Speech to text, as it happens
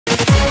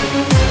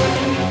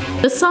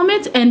The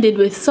summit ended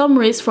with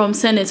summaries from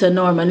Senator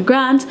Norman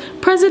Grant,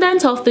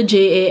 President of the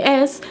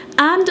JAS,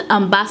 and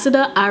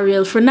Ambassador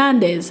Ariel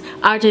Fernandez,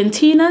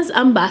 Argentina's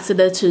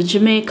ambassador to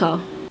Jamaica.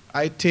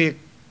 I take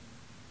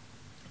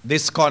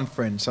this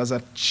conference as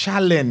a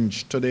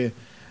challenge to the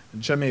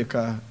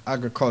Jamaica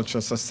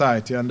Agriculture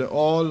Society and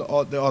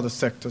all the other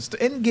sectors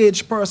to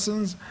engage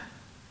persons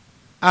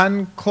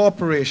and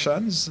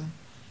corporations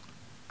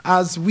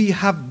as we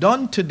have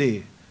done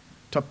today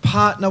to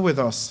partner with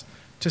us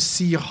to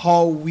see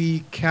how we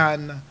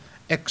can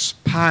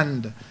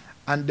expand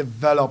and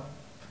develop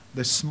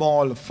the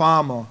small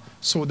farmer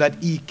so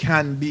that he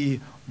can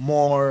be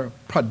more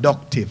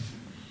productive.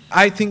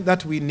 I think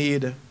that we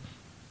need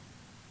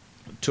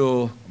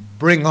to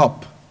bring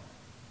up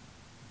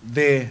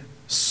the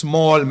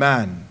small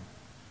man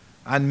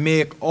and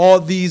make all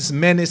these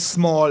many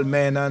small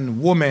men and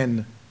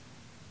women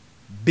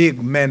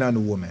big men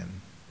and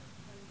women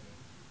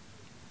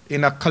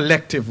in a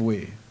collective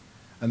way.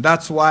 And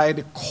that's why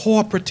the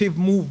cooperative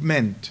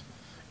movement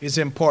is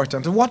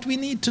important. And what we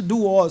need to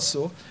do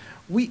also,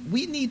 we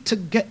need to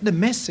get the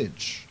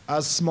message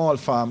as small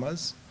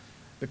farmers,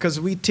 because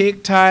we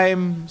take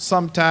time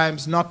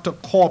sometimes not to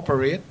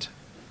cooperate,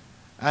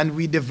 and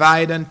we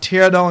divide and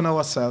tear down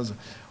ourselves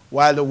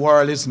while the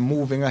world is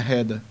moving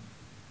ahead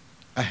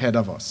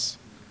of us.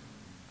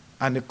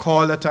 And the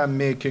call that I'm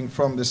making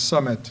from the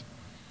summit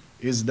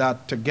is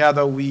that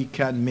together we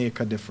can make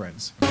a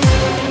difference.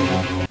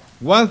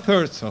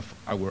 1/3 of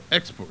our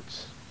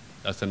exports,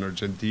 as an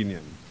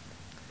Argentinian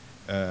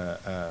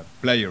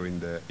player in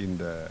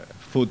the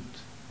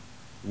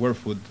world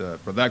food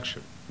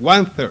production,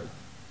 1/3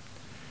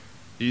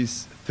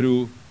 is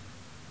through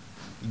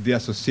the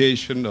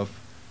association of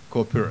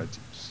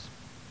cooperatives.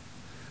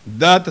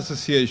 That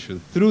association,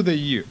 through the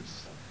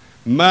years,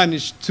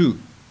 managed to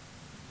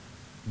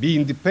be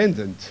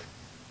independent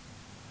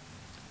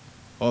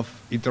of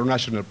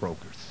international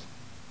brokers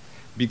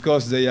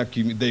because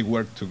they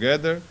work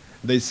together.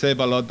 They save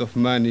a lot of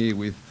money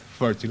with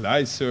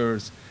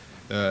fertilizers,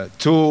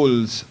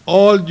 tools,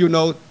 all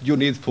you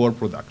need for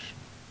production.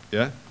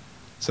 Yeah?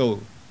 So,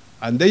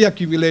 and they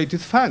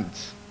accumulated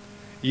funds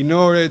in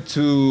order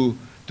to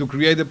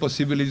create the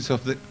possibilities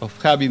of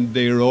having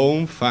their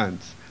own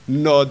funds,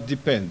 not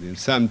depending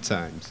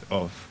sometimes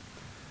of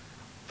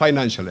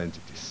financial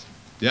entities.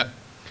 Yeah?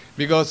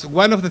 Because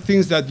one of the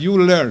things that you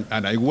learn,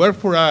 and I work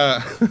for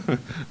a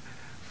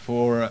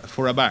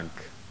for a bank,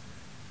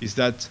 is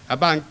that a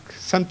bank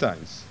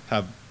sometimes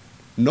have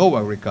no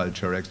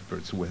agriculture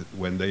experts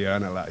when they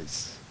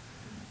analyze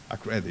a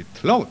credit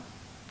loan.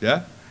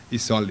 Yeah?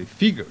 It's only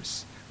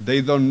figures.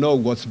 They don't know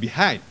what's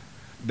behind.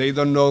 They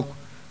don't know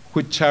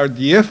which are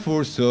the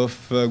efforts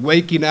of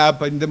waking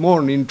up in the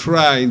morning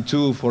trying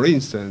to, for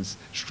instance,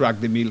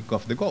 extract the milk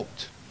of the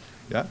goat.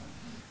 Yeah?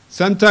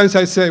 Sometimes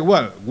I say,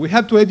 well, we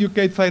have to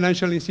educate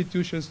financial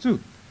institutions too,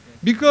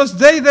 because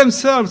they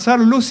themselves are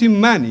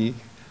losing money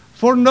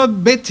for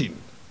not betting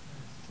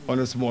on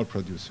the small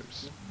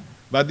producers.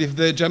 But if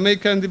the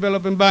Jamaican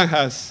Development Bank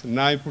has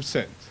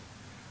 9%,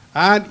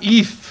 and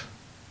if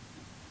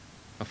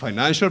a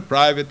financial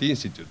private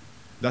institute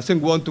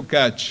doesn't want to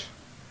catch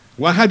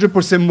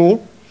 100% more,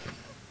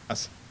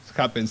 as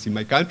happens in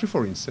my country,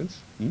 for instance,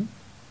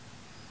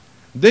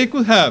 they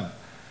could have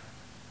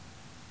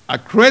a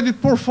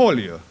credit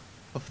portfolio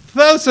of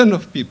thousands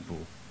of people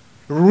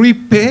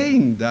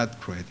repaying that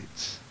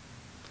credit.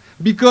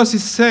 Because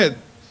it's said,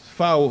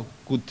 FAO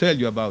could tell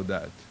you about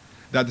that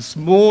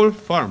small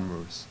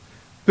farmers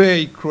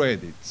pay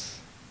credits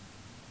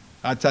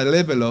at a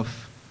level of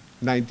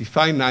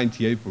 95,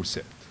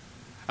 98%.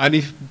 And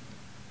if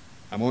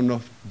among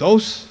of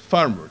those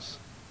farmers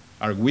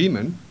are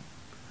women,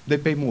 they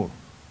pay more.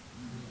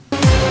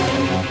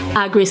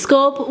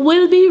 AgriScope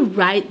will be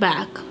right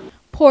back.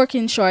 Pork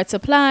in short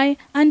supply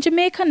and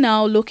Jamaica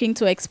now looking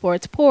to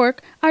export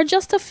pork are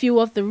just a few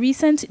of the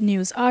recent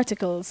news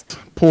articles.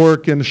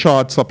 Pork in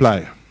short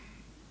supply.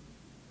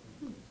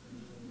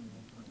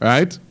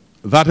 Right?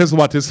 That is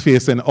what is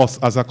facing us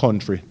as a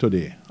country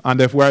today. And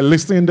if we're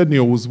listening to the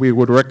news, we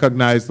would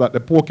recognize that the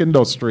pork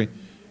industry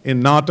in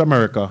North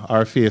America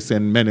are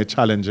facing many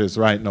challenges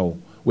right now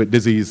with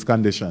disease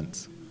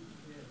conditions,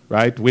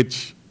 right?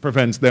 Which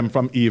prevents them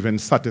from even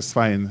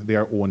satisfying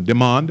their own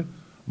demand,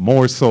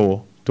 more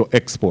so to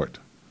export.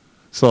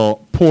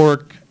 So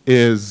pork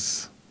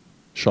is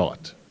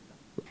short.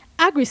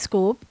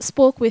 AgriScope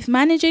spoke with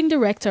Managing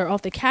Director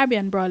of the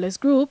Caribbean Broilers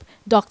Group,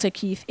 Dr.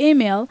 Keith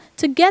Amiel,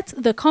 to get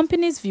the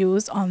company's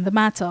views on the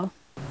matter.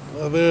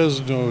 There's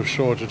no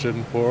shortage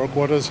in pork.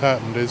 What has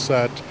happened is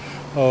that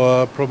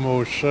our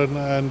promotion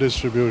and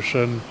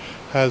distribution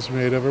has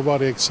made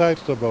everybody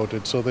excited about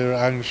it. So they're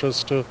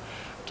anxious to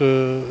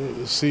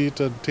see it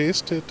and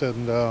taste it.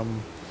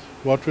 And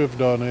what we've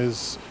done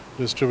is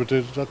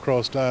distributed it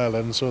across the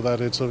island so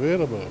that it's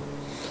available.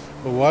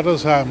 But what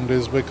has happened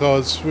is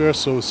because we're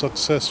so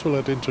successful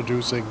at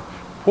introducing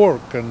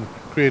pork and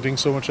creating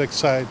so much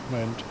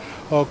excitement,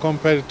 our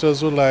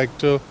competitors would like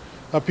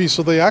a piece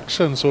of the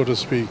action, so to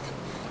speak.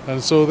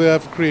 And so they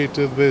have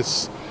created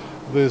this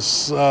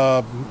this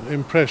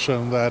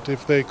impression that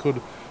if they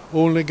could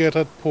only get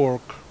at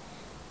pork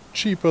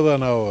cheaper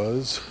than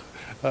ours,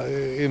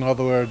 in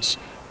other words,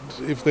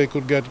 if they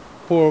could get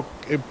pork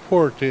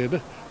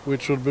imported,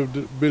 which would be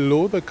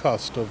below the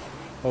cost of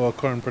our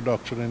current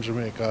production in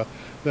Jamaica,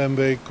 then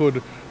they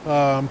could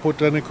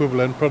put an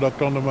equivalent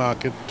product on the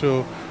market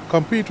to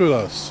compete with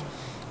us.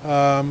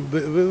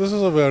 This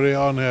is a very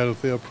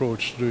unhealthy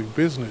approach to doing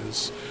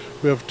business.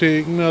 We have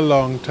taken a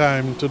long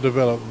time to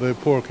develop the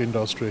pork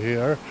industry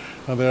here,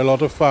 and there are a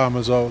lot of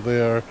farmers out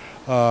there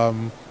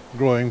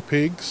growing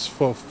pigs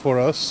for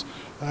us,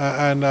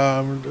 and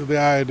the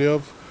idea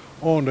of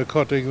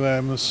undercutting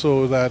them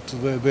so that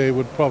they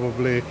would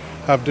probably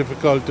have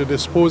difficulty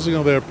disposing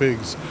of their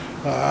pigs,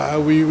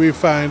 we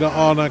find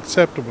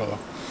unacceptable.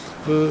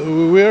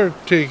 We're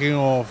taking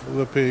off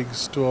the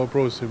pigs to our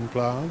processing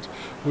plant.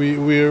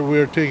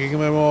 We're taking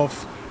them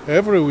off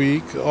every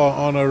week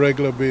on a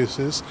regular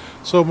basis,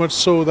 so much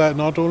so that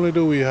not only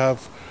do we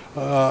have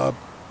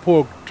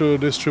pork to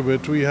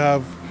distribute, we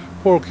have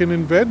pork in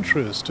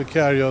inventories to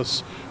carry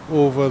us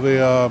over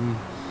the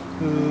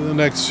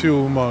next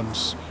few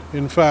months.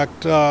 In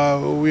fact,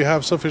 we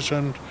have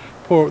sufficient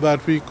pork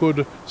that we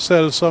could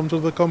sell some to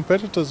the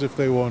competitors if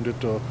they wanted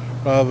to,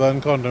 rather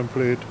than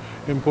contemplate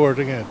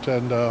importing it.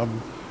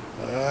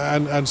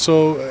 And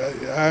so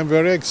I'm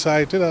very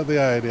excited at the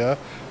idea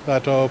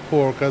that our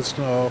pork has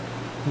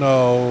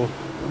now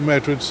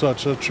met with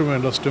such a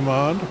tremendous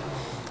demand.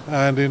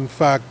 And in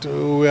fact,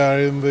 we are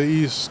in the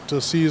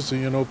Easter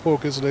season. You know,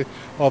 pork is the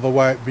other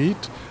white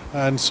meat.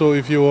 And so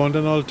if you want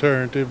an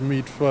alternative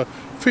meat for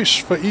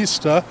fish for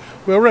Easter,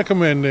 we're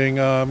recommending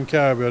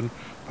Caribbean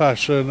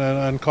Passion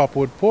and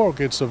Copwood pork.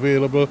 It's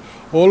available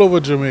all over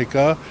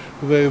Jamaica.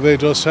 They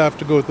just have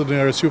to go to the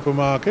nearest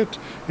supermarket.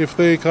 If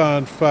they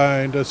can't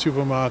find a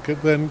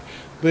supermarket, then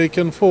they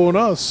can phone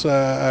us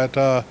at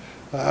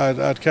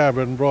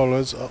Caribbean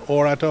Brawlers,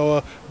 or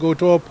go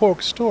to our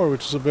pork store,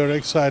 which is a very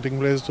exciting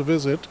place to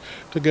visit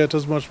to get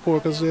as much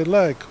pork as they'd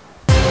like.